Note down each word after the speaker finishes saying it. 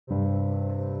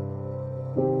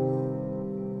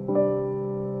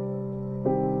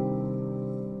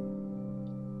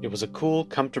was a cool,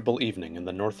 comfortable evening in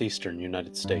the northeastern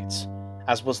United States.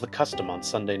 As was the custom on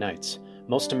Sunday nights,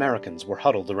 most Americans were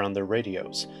huddled around their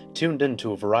radios, tuned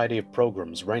into a variety of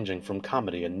programs ranging from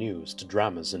comedy and news to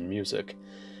dramas and music.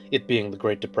 It being the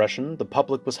Great Depression, the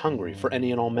public was hungry for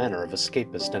any and all manner of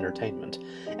escapist entertainment,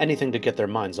 anything to get their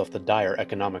minds off the dire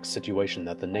economic situation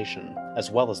that the nation,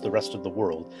 as well as the rest of the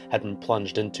world, had been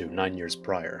plunged into 9 years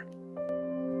prior.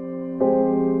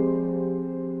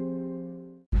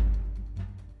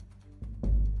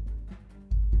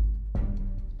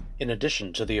 In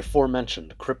addition to the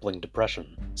aforementioned crippling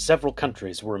depression, several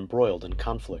countries were embroiled in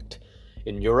conflict.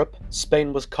 In Europe,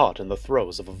 Spain was caught in the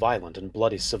throes of a violent and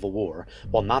bloody civil war,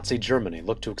 while Nazi Germany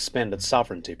looked to expand its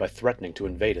sovereignty by threatening to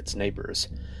invade its neighbors.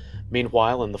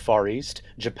 Meanwhile, in the Far East,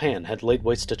 Japan had laid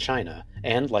waste to China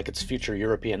and, like its future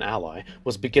European ally,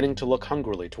 was beginning to look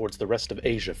hungrily towards the rest of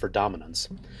Asia for dominance.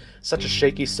 Such a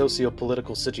shaky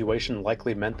socio-political situation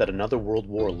likely meant that another world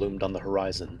war loomed on the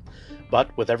horizon.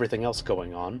 But, with everything else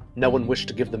going on, no one wished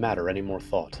to give the matter any more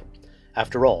thought.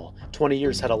 After all, 20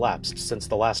 years had elapsed since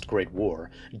the last Great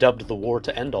War, dubbed the War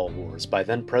to End All Wars by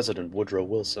then-President Woodrow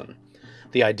Wilson.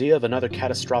 The idea of another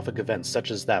catastrophic event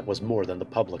such as that was more than the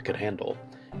public could handle.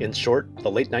 In short,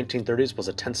 the late 1930s was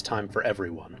a tense time for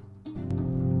everyone.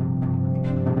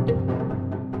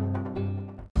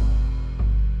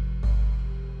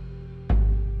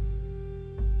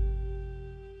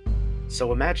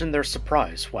 So imagine their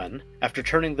surprise when, after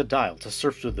turning the dial to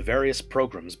surf through the various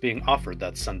programs being offered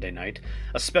that Sunday night,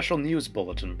 a special news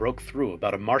bulletin broke through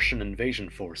about a Martian invasion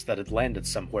force that had landed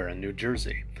somewhere in New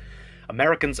Jersey.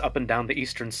 Americans up and down the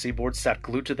eastern seaboard sat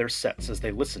glued to their sets as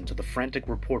they listened to the frantic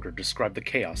reporter describe the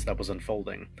chaos that was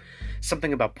unfolding.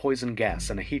 Something about poison gas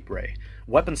and a heat ray,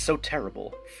 weapons so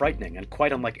terrible, frightening, and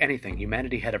quite unlike anything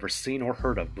humanity had ever seen or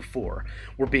heard of before,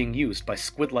 were being used by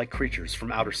squid-like creatures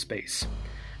from outer space.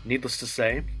 Needless to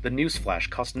say, the news flash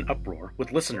caused an uproar,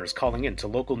 with listeners calling in to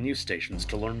local news stations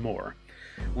to learn more.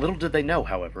 Little did they know,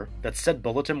 however, that said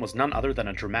bulletin was none other than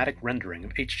a dramatic rendering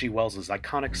of H.G. Wells'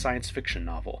 iconic science fiction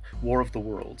novel, War of the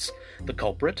Worlds. The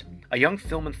culprit? A young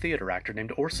film and theater actor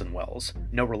named Orson Welles,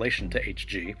 no relation to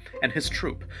H.G., and his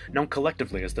troupe, known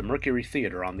collectively as the Mercury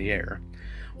Theater on the Air.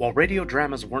 While radio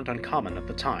dramas weren't uncommon at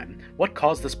the time, what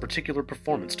caused this particular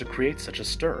performance to create such a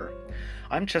stir?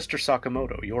 I'm Chester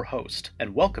Sakamoto, your host,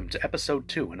 and welcome to Episode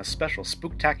 2 in a special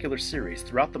spooktacular series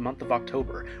throughout the month of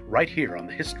October, right here on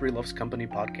the History Loves Company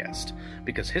podcast,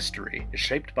 because history is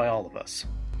shaped by all of us.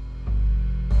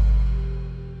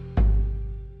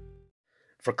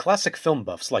 For classic film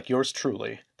buffs like yours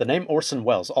truly, the name Orson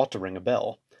Welles ought to ring a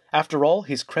bell. After all,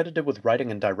 he's credited with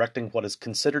writing and directing what is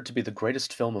considered to be the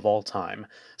greatest film of all time,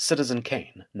 Citizen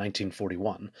Kane,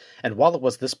 1941, and while it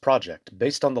was this project,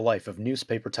 based on the life of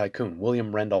newspaper tycoon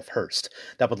William Randolph Hearst,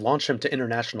 that would launch him to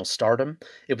international stardom,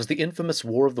 it was the infamous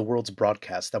War of the Worlds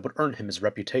broadcast that would earn him his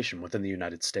reputation within the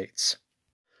United States.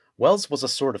 Welles was a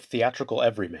sort of theatrical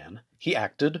everyman. He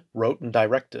acted, wrote, and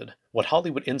directed, what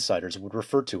Hollywood insiders would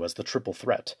refer to as the triple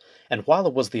threat, and while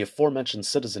it was the aforementioned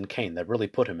Citizen Kane that really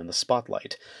put him in the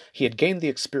spotlight, he had gained the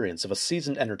experience of a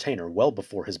seasoned entertainer well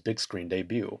before his big-screen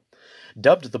debut.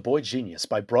 Dubbed the boy genius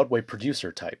by Broadway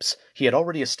producer types, he had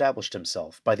already established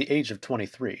himself, by the age of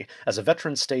 23, as a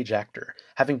veteran stage actor,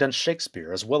 having done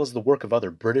Shakespeare as well as the work of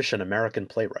other British and American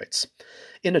playwrights.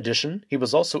 In addition, he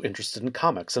was also interested in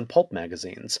comics and pulp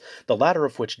magazines, the latter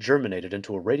of which germinated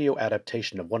into a radio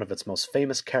adaptation of one of its most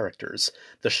famous characters,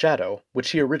 The Shadow, which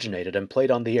he originated and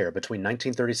played on the air between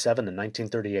 1937 and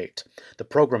 1938. The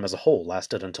program as a whole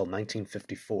lasted until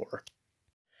 1954.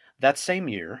 That same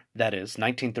year, that is,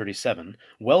 1937,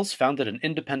 Welles founded an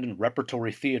independent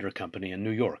repertory theater company in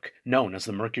New York, known as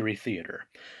the Mercury Theater.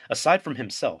 Aside from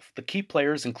himself, the key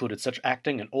players included such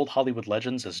acting and old Hollywood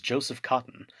legends as Joseph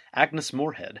Cotten, Agnes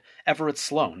Moorehead, Everett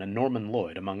Sloane, and Norman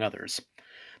Lloyd, among others.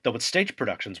 Though its stage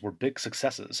productions were big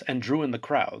successes and drew in the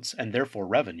crowds, and therefore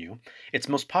revenue, its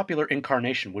most popular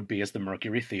incarnation would be as the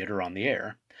Mercury Theater on the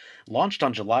Air. Launched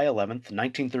on July 11,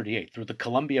 1938 through the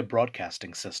Columbia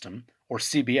Broadcasting System, or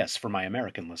CBS for my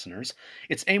American listeners,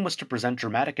 its aim was to present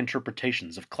dramatic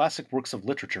interpretations of classic works of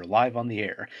literature live on the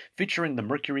air, featuring the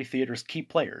Mercury Theater's key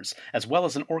players, as well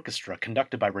as an orchestra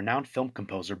conducted by renowned film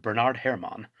composer Bernard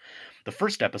Herrmann. The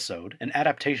first episode, an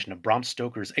adaptation of Bram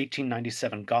Stoker's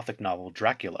 1897 Gothic novel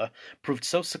Dracula, proved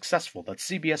so successful that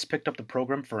CBS picked up the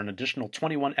program for an additional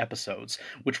 21 episodes,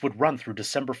 which would run through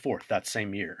December 4th that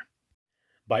same year.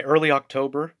 By early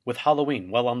October, with Halloween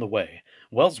well on the way,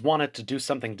 Welles wanted to do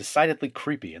something decidedly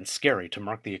creepy and scary to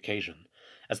mark the occasion.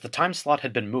 as the time slot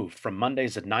had been moved from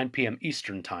Mondays at 9 p.m.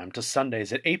 Eastern Time to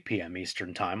Sundays at 8 p.m.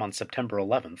 Eastern Time on September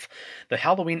 11th, the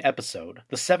Halloween episode,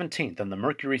 the 17th in the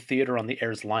Mercury Theater on the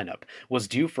Air's lineup, was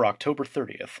due for October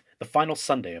 30th, the final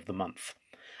Sunday of the month.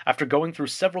 After going through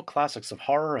several classics of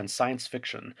horror and science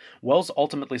fiction, Wells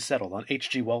ultimately settled on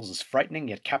H.G. Wells's frightening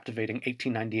yet captivating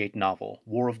 1898 novel,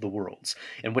 War of the Worlds,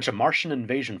 in which a Martian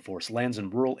invasion force lands in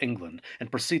rural England and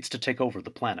proceeds to take over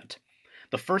the planet.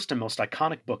 The first and most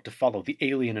iconic book to follow the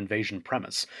alien invasion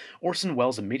premise, Orson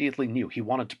Welles immediately knew he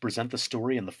wanted to present the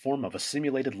story in the form of a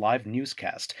simulated live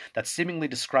newscast that seemingly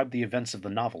described the events of the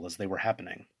novel as they were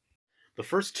happening. The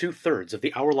first two-thirds of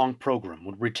the hour-long program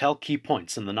would retell key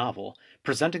points in the novel,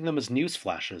 presenting them as news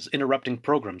flashes interrupting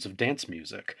programs of dance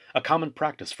music, a common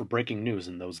practice for breaking news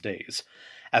in those days.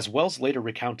 As Wells later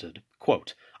recounted,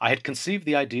 quote, "I had conceived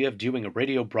the idea of doing a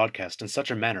radio broadcast in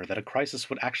such a manner that a crisis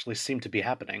would actually seem to be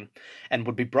happening, and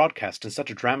would be broadcast in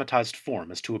such a dramatized form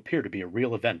as to appear to be a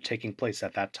real event taking place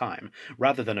at that time,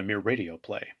 rather than a mere radio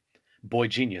play." Boy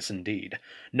genius indeed.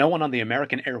 No one on the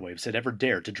American airwaves had ever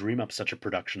dared to dream up such a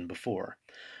production before.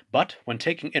 But, when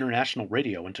taking international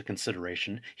radio into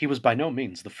consideration, he was by no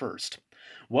means the first.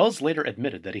 Wells later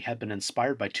admitted that he had been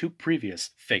inspired by two previous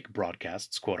fake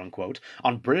broadcasts, quote-unquote,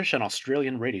 on British and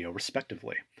Australian radio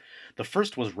respectively. The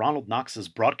first was Ronald Knox's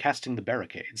Broadcasting the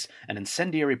Barricades, an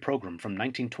incendiary program from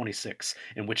 1926,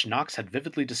 in which Knox had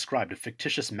vividly described a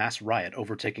fictitious mass riot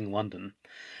overtaking London.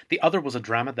 The other was a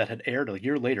drama that had aired a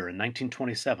year later in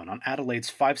 1927 on Adelaide's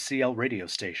 5CL radio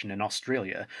station in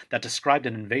Australia that described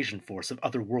an invasion force of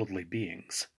otherworldly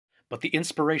beings. But the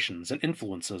inspirations and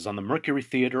influences on the Mercury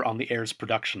Theater on the Air's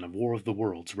production of War of the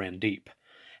Worlds ran deep.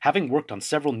 Having worked on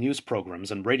several news programs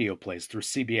and radio plays through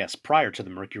CBS prior to the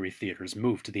Mercury Theater's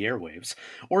move to the airwaves,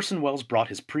 Orson Welles brought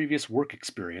his previous work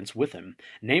experience with him,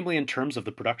 namely in terms of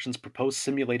the production's proposed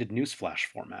simulated newsflash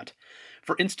format.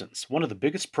 For instance, one of the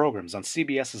biggest programs on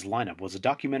CBS's lineup was a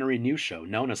documentary news show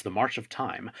known as The March of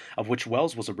Time, of which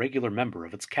Welles was a regular member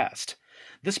of its cast.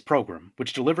 This program,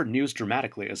 which delivered news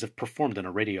dramatically as if performed in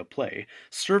a radio play,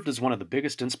 served as one of the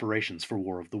biggest inspirations for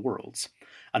War of the Worlds.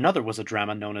 Another was a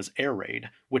drama known as Air Raid,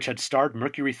 which had starred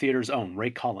Mercury Theater's own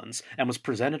Ray Collins and was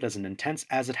presented as an intense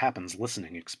as-it-happens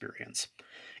listening experience.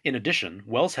 In addition,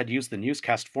 Welles had used the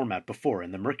newscast format before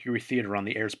in the Mercury Theater on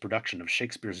the Air's production of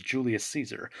Shakespeare's Julius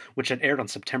Caesar, which had aired on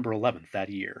September 11th that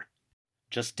year.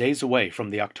 Just days away from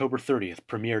the October 30th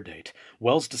premiere date,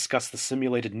 Welles discussed the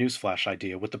simulated newsflash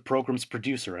idea with the program's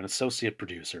producer and associate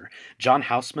producer, John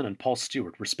Houseman and Paul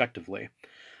Stewart, respectively.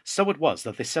 So it was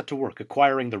that they set to work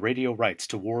acquiring the radio rights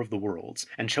to War of the Worlds,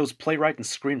 and chose playwright and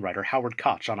screenwriter Howard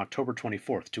Koch on October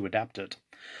 24th to adapt it.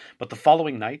 But the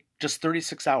following night, just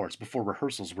 36 hours before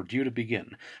rehearsals were due to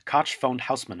begin, Koch phoned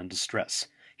Houseman in distress.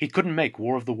 He couldn't make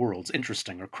War of the Worlds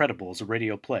interesting or credible as a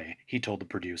radio play, he told the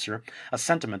producer, a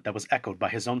sentiment that was echoed by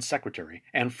his own secretary,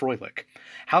 Anne Froelich.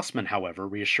 Houseman, however,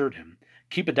 reassured him.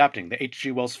 Keep adapting the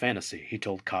H.G. Wells fantasy, he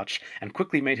told Koch, and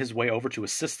quickly made his way over to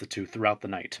assist the two throughout the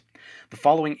night. The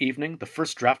following evening, the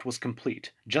first draft was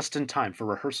complete, just in time for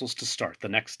rehearsals to start the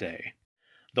next day.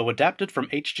 Though adapted from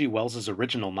H.G. Wells's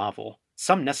original novel,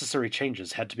 some necessary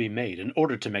changes had to be made in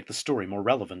order to make the story more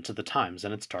relevant to the times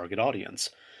and its target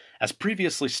audience. As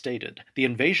previously stated, the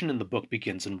invasion in the book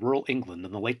begins in rural England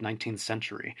in the late 19th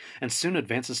century, and soon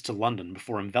advances to London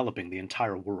before enveloping the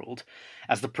entire world.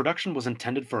 As the production was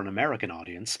intended for an American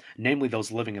audience, namely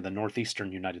those living in the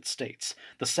northeastern United States,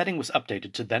 the setting was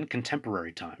updated to then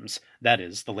contemporary times, that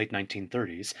is, the late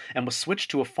 1930s, and was switched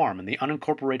to a farm in the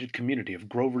unincorporated community of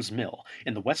Grover's Mill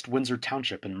in the West Windsor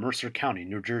Township in Mercer County,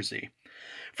 New Jersey.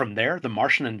 From there, the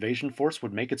Martian invasion force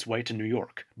would make its way to New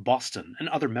York, Boston, and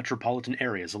other metropolitan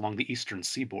areas along the eastern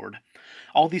seaboard.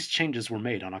 All these changes were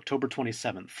made on October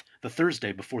 27th, the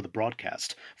Thursday before the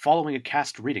broadcast, following a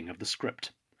cast reading of the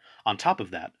script. On top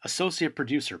of that, associate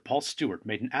producer Paul Stewart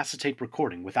made an acetate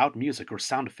recording without music or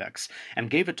sound effects and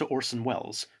gave it to Orson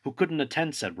Welles, who couldn't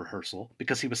attend said rehearsal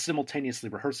because he was simultaneously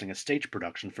rehearsing a stage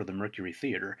production for the Mercury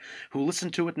Theater, who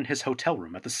listened to it in his hotel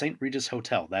room at the St. Regis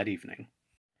Hotel that evening.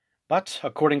 But,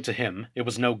 according to him, it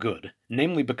was no good,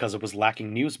 namely because it was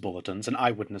lacking news bulletins and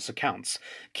eyewitness accounts,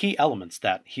 key elements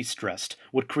that, he stressed,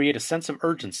 would create a sense of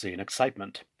urgency and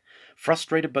excitement.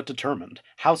 Frustrated but determined,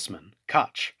 Houseman,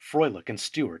 Koch, Froelich, and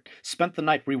Stewart spent the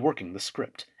night reworking the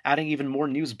script, adding even more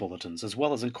news bulletins as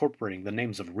well as incorporating the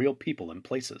names of real people and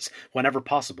places whenever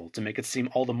possible to make it seem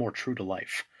all the more true to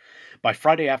life. By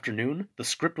Friday afternoon, the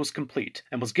script was complete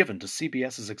and was given to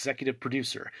CBS's executive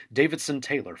producer, Davidson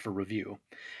Taylor, for review.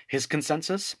 His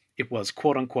consensus? It was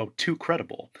quote-unquote too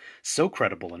credible, so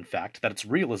credible in fact that its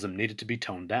realism needed to be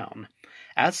toned down.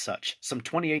 As such, some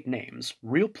 28 names,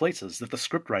 real places that the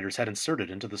scriptwriters had inserted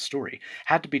into the story,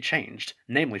 had to be changed,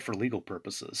 namely for legal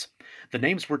purposes. The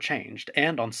names were changed,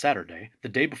 and on Saturday, the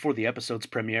day before the episode's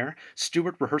premiere,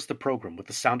 Stewart rehearsed the program with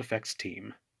the sound effects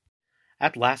team.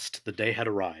 At last the day had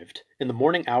arrived. In the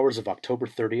morning hours of October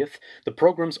 30th, the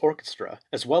program's orchestra,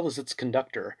 as well as its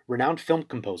conductor, renowned film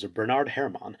composer Bernard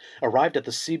Herrmann, arrived at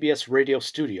the CBS radio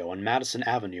studio on Madison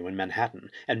Avenue in Manhattan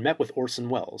and met with Orson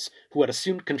Welles, who had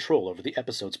assumed control over the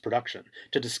episode's production,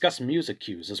 to discuss music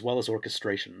cues as well as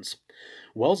orchestrations.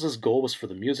 Welles's goal was for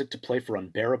the music to play for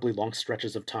unbearably long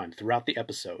stretches of time throughout the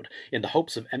episode, in the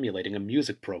hopes of emulating a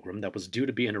music program that was due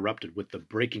to be interrupted with the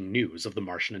breaking news of the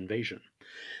Martian invasion.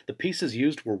 The pieces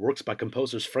used were works by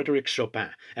composers Frédéric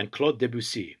Chopin and Claude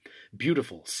Debussy,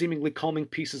 beautiful, seemingly calming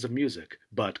pieces of music,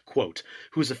 but, quote,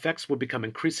 whose effects would become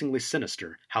increasingly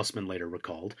sinister, Houseman later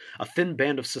recalled, a thin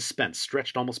band of suspense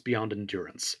stretched almost beyond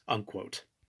endurance, unquote.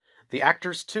 The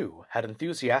actors, too, had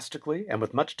enthusiastically and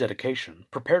with much dedication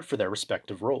prepared for their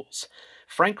respective roles.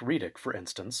 Frank Readick, for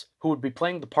instance, who would be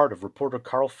playing the part of reporter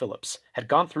Carl Phillips, had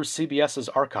gone through CBS's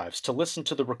archives to listen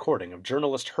to the recording of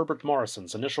journalist Herbert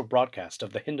Morrison's initial broadcast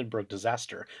of the Hindenburg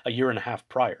disaster a year and a half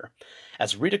prior.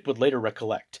 As Readick would later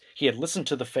recollect, he had listened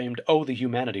to the famed Oh, the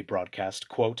Humanity broadcast,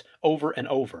 quote, over and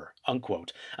over,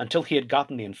 unquote, until he had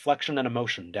gotten the inflection and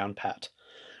emotion down pat.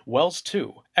 Welles,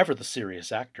 too, ever the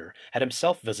serious actor, had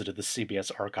himself visited the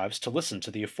CBS archives to listen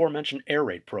to the aforementioned air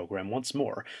raid program once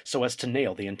more, so as to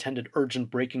nail the intended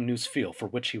urgent breaking news feel for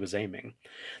which he was aiming.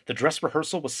 The dress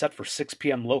rehearsal was set for 6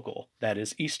 p.m. local, that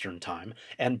is, Eastern Time,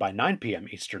 and by 9 p.m.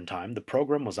 Eastern Time the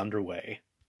program was underway.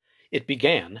 It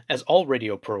began, as all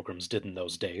radio programs did in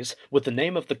those days, with the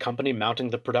name of the company mounting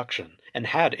the production, and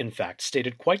had, in fact,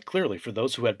 stated quite clearly for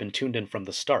those who had been tuned in from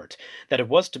the start, that it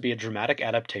was to be a dramatic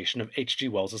adaptation of H.G.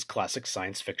 Wells's classic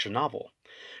science fiction novel.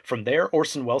 From there,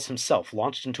 Orson Welles himself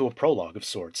launched into a prologue of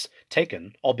sorts,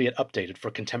 taken, albeit updated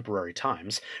for contemporary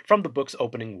times, from the book's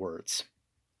opening words.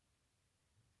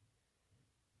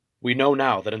 We know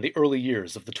now that in the early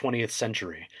years of the 20th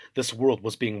century, this world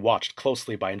was being watched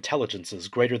closely by intelligences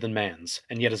greater than man's,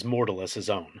 and yet as mortal as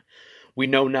his own. We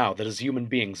know now that as human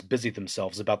beings busied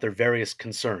themselves about their various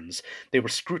concerns, they were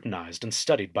scrutinized and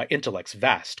studied by intellects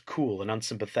vast, cool, and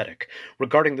unsympathetic,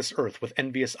 regarding this earth with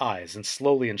envious eyes and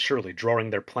slowly and surely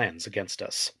drawing their plans against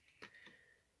us.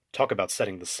 Talk about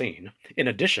setting the scene. In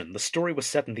addition, the story was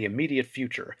set in the immediate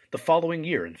future, the following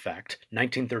year, in fact,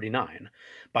 1939.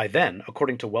 By then,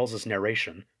 according to Welles's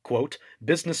narration, quote,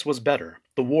 business was better,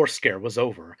 the war scare was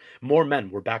over, more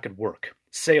men were back at work,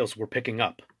 sales were picking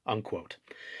up, unquote.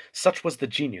 Such was the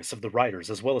genius of the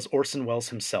writers as well as Orson Welles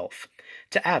himself.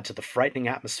 To add to the frightening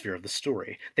atmosphere of the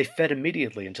story, they fed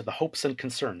immediately into the hopes and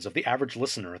concerns of the average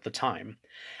listener at the time.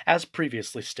 As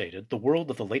previously stated, the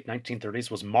world of the late 1930s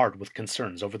was marred with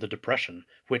concerns over the Depression,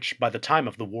 which, by the time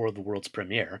of the War of the Worlds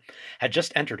premiere, had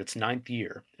just entered its 9th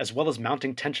year, as well as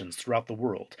mounting tensions throughout the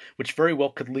world, which very well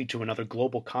could lead to another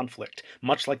global conflict,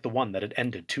 much like the one that had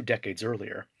ended 2 decades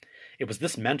earlier. It was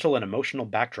this mental and emotional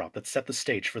backdrop that set the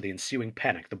stage for the ensuing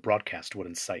panic the broadcast would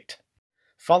incite.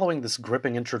 Following this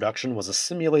gripping introduction was a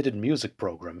simulated music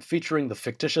program featuring the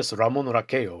fictitious Ramon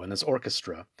Raquello and his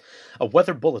orchestra. A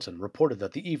weather bulletin reported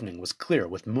that the evening was clear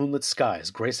with moonlit skies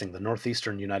gracing the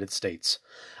northeastern United States.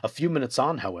 A few minutes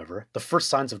on, however, the first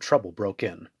signs of trouble broke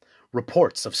in.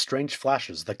 Reports of strange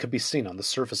flashes that could be seen on the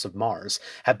surface of Mars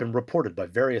had been reported by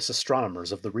various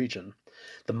astronomers of the region.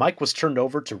 The mic was turned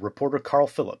over to reporter Carl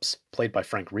Phillips, played by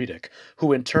Frank Readick,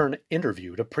 who in turn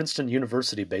interviewed a Princeton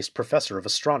University-based professor of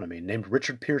astronomy named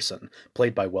Richard Pearson,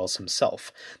 played by Welles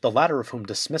himself, the latter of whom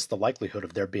dismissed the likelihood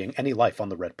of there being any life on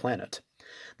the Red Planet.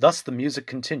 Thus the music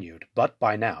continued, but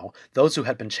by now, those who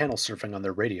had been channel surfing on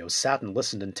their radios sat and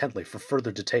listened intently for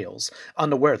further details,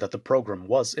 unaware that the program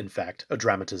was, in fact, a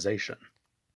dramatization.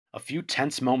 A few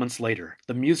tense moments later,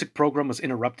 the music program was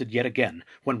interrupted yet again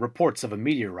when reports of a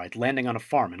meteorite landing on a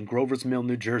farm in Grover's Mill,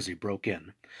 New Jersey broke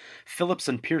in. Phillips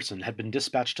and Pearson had been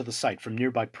dispatched to the site from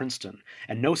nearby Princeton,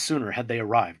 and no sooner had they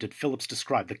arrived did Phillips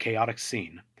describe the chaotic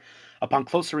scene. Upon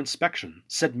closer inspection,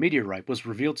 said meteorite was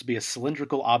revealed to be a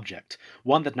cylindrical object,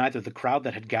 one that neither the crowd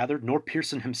that had gathered nor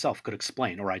Pearson himself could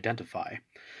explain or identify.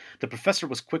 The professor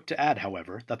was quick to add,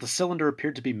 however, that the cylinder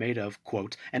appeared to be made of,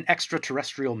 quote, an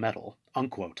extraterrestrial metal,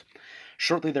 unquote.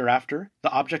 Shortly thereafter,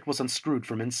 the object was unscrewed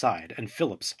from inside, and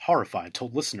Phillips, horrified,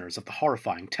 told listeners of the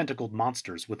horrifying tentacled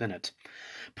monsters within it.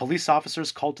 Police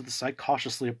officers called to the site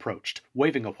cautiously approached,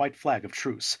 waving a white flag of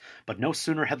truce, but no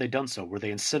sooner had they done so were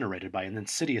they incinerated by an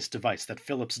insidious device that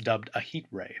Phillips dubbed a heat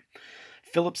ray.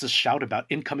 Phillips's shout about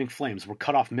incoming flames were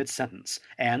cut off mid-sentence,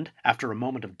 and, after a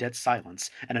moment of dead silence,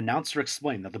 an announcer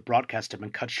explained that the broadcast had been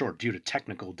cut short due to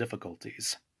technical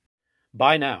difficulties.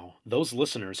 By now, those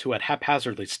listeners who had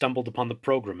haphazardly stumbled upon the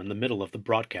program in the middle of the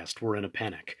broadcast were in a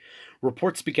panic.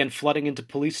 Reports began flooding into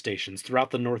police stations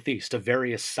throughout the Northeast of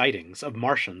various sightings of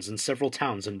Martians in several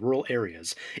towns and rural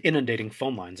areas, inundating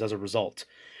phone lines as a result.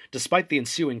 Despite the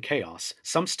ensuing chaos,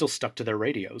 some still stuck to their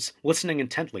radios, listening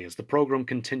intently as the program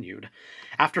continued.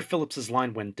 After Phillips's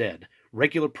line went dead,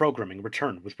 regular programming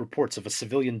returned with reports of a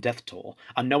civilian death toll,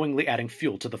 unknowingly adding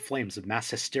fuel to the flames of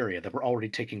mass hysteria that were already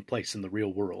taking place in the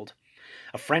real world.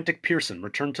 A frantic Pearson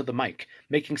returned to the mic,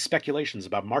 making speculations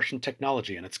about Martian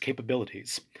technology and its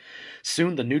capabilities.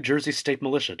 Soon the New Jersey State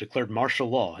Militia declared martial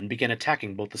law and began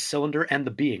attacking both the cylinder and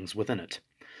the beings within it.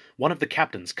 One of the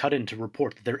captains cut in to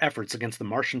report that their efforts against the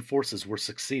Martian forces were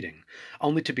succeeding,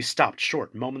 only to be stopped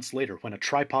short moments later when a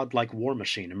tripod-like war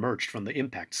machine emerged from the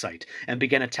impact site and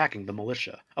began attacking the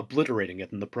militia, obliterating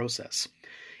it in the process.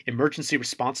 Emergency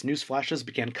response news flashes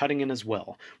began cutting in as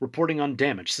well, reporting on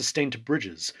damage sustained to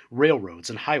bridges, railroads,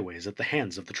 and highways at the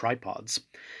hands of the tripods.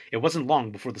 It wasn't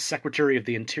long before the Secretary of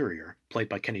the Interior, played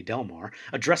by Kenny Delmar,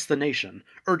 addressed the nation,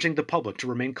 urging the public to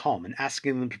remain calm and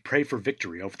asking them to pray for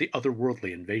victory over the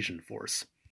otherworldly invasion force.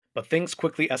 But things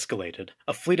quickly escalated.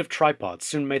 A fleet of tripods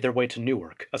soon made their way to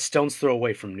Newark, a stone's throw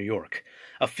away from New York.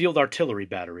 A field artillery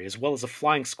battery as well as a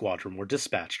flying squadron were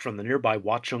dispatched from the nearby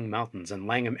Watchung Mountains and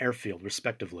Langham Airfield,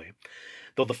 respectively.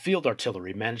 Though the field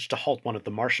artillery managed to halt one of the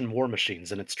Martian war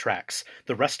machines in its tracks,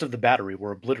 the rest of the battery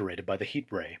were obliterated by the heat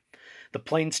ray. The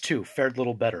planes, too, fared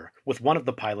little better, with one of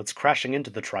the pilots crashing into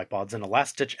the tripods in a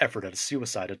last-ditch effort at a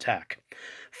suicide attack.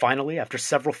 Finally, after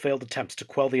several failed attempts to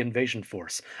quell the invasion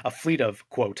force, a fleet of,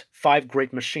 quote, 5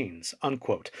 great machines,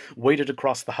 unquote, waded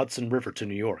across the Hudson River to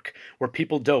New York, where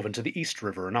people dove into the East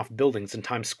River and off buildings in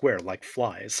Times Square like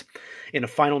flies. In a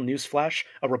final news flash,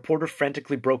 a reporter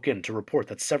frantically broke in to report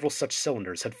that several such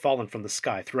cylinders had fallen from the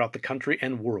sky throughout the country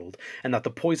and world, and that the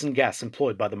poison gas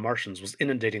employed by the Martians was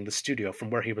inundating the studio from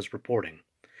where he was reporting.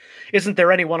 "Isn't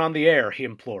there anyone on the air?" he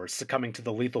implored, succumbing to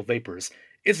the lethal vapors.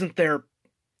 "Isn't there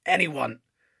anyone?"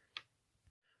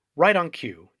 Right on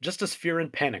cue, just as fear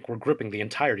and panic were gripping the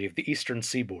entirety of the eastern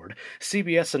seaboard,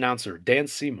 CBS announcer Dan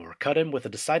Seymour cut in with a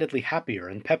decidedly happier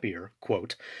and peppier,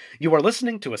 quote, "You are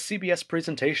listening to a CBS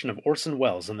presentation of Orson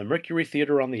Welles in the Mercury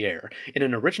Theater on the Air, in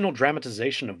an original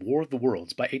dramatization of War of the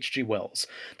Worlds by H.G. Wells.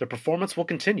 The performance will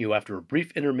continue after a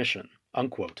brief intermission,"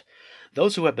 unquote.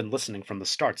 Those who had been listening from the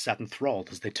start sat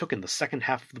enthralled as they took in the second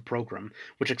half of the program,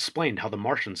 which explained how the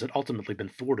Martians had ultimately been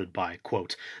thwarted by,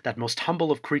 quote, "that most humble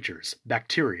of creatures,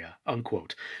 bacteria,"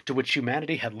 unquote, to which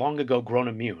humanity had long ago grown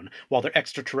immune, while their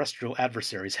extraterrestrial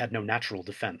adversaries had no natural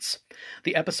defense.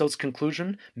 The episode's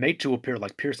conclusion, made to appear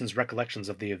like Pearson's recollections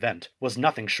of the event, was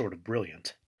nothing short of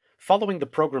brilliant. Following the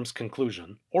program's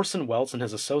conclusion, Orson Welles and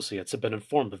his associates had been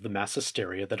informed of the mass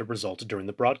hysteria that had resulted during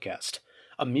the broadcast.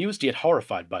 Amused yet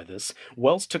horrified by this,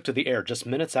 Wells took to the air just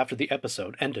minutes after the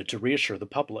episode ended to reassure the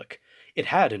public. It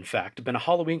had, in fact, been a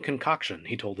Halloween concoction,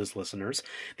 he told his listeners,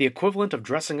 the equivalent of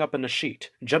dressing up in a sheet,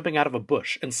 jumping out of a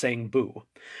bush, and saying boo.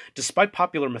 Despite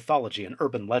popular mythology and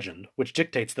urban legend, which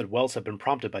dictates that Wells had been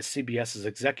prompted by CBS's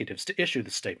executives to issue the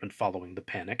statement following the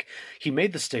panic, he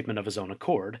made the statement of his own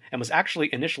accord, and was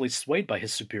actually initially swayed by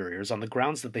his superiors on the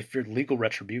grounds that they feared legal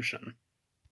retribution.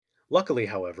 Luckily,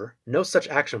 however, no such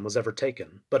action was ever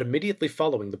taken, but immediately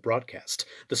following the broadcast,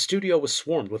 the studio was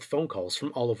swarmed with phone calls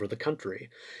from all over the country,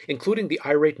 including the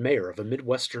irate mayor of a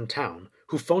Midwestern town,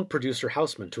 who phoned producer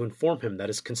Houseman to inform him that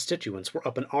his constituents were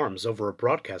up in arms over a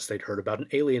broadcast they'd heard about an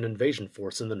alien invasion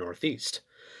force in the Northeast.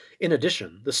 In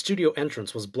addition, the studio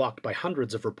entrance was blocked by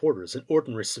hundreds of reporters and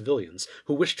ordinary civilians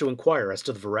who wished to inquire as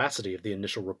to the veracity of the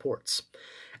initial reports.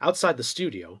 Outside the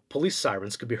studio, police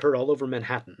sirens could be heard all over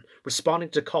Manhattan, responding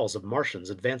to calls of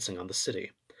Martians advancing on the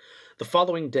city. The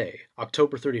following day,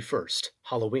 October 31st,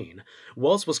 Halloween,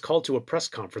 Wells was called to a press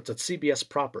conference at CBS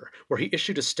proper, where he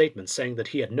issued a statement saying that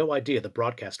he had no idea the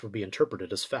broadcast would be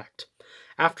interpreted as fact.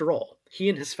 After all, he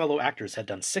and his fellow actors had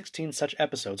done 16 such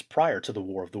episodes prior to the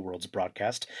War of the Worlds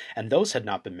broadcast, and those had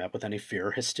not been met with any fear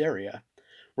or hysteria.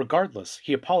 Regardless,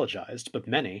 he apologized, but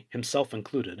many, himself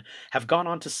included, have gone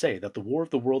on to say that the War of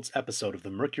the Worlds episode of the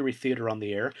Mercury Theater on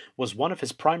the Air was one of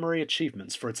his primary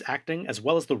achievements for its acting as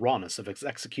well as the rawness of its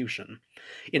execution.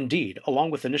 Indeed,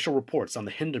 along with initial reports on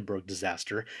the Hindenburg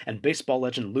disaster and baseball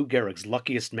legend Lou Gehrig's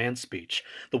Luckiest Man speech,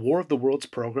 the War of the Worlds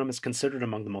program is considered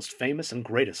among the most famous and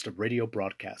greatest of radio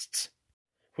broadcasts.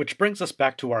 Which brings us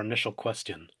back to our initial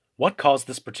question. What caused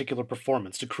this particular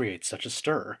performance to create such a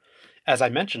stir? As I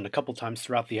mentioned a couple times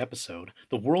throughout the episode,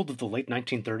 the world of the late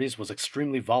 1930s was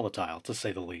extremely volatile, to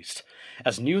say the least.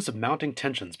 As news of mounting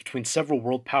tensions between several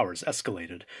world powers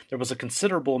escalated, there was a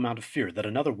considerable amount of fear that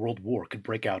another world war could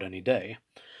break out any day.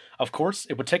 Of course,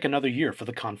 it would take another year for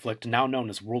the conflict now known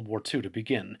as World War II to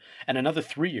begin, and another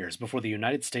 3 years before the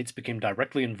United States became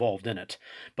directly involved in it,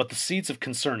 but the seeds of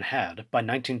concern had, by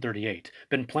 1938,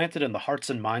 been planted in the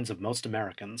hearts and minds of most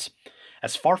Americans.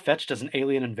 As far-fetched as an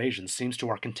alien invasion seems to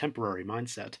our contemporary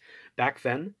mindset, back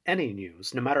then, any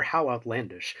news, no matter how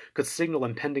outlandish, could signal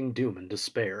impending doom and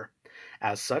despair.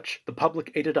 As such, the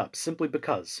public ate it up simply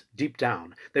because, deep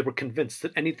down, they were convinced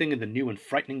that anything in the new and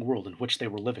frightening world in which they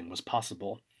were living was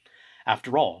possible.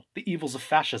 After all, the evils of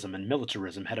fascism and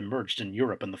militarism had emerged in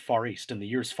Europe and the Far East in the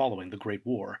years following the Great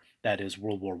War, that is,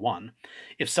 World War I.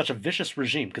 If such a vicious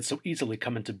regime could so easily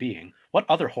come into being, what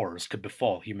other horrors could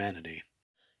befall humanity?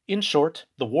 In short,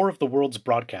 the War of the Worlds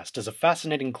broadcast is a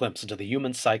fascinating glimpse into the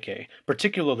human psyche,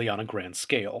 particularly on a grand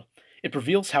scale. It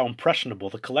reveals how impressionable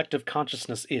the collective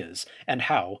consciousness is, and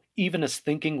how, even as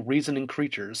thinking, reasoning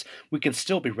creatures, we can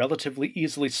still be relatively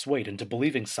easily swayed into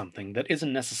believing something that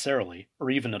isn't necessarily,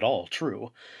 or even at all,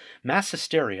 true. Mass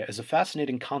hysteria is a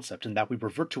fascinating concept in that we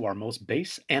revert to our most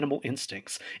base animal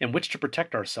instincts in which to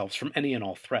protect ourselves from any and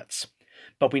all threats.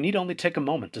 But we need only take a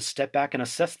moment to step back and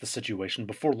assess the situation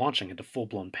before launching into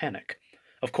full-blown panic.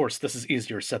 Of course, this is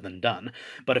easier said than done,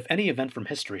 but if any event from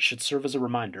history should serve as a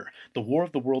reminder, the War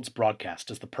of the Worlds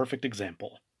broadcast is the perfect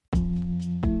example.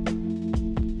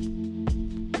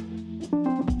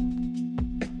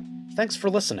 Thanks for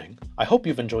listening. I hope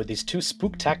you've enjoyed these 2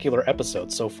 spooktacular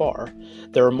episodes so far.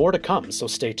 There are more to come, so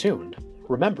stay tuned.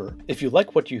 Remember, if you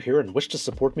like what you hear and wish to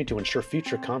support me to ensure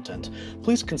future content,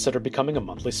 please consider becoming a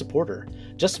monthly supporter.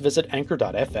 Just visit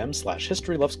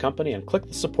anchor.fm/historylovescompany and click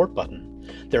the support button.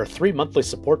 There are 3 monthly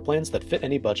support plans that fit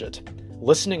any budget.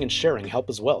 Listening and sharing help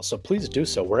as well, so please do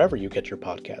so wherever you get your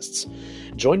podcasts.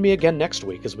 Join me again next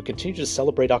week as we continue to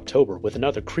celebrate October with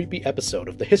another creepy episode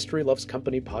of the History Loves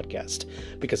Company podcast,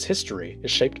 because history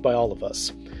is shaped by all of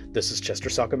us. This is Chester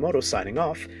Sakamoto signing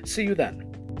off. See you then.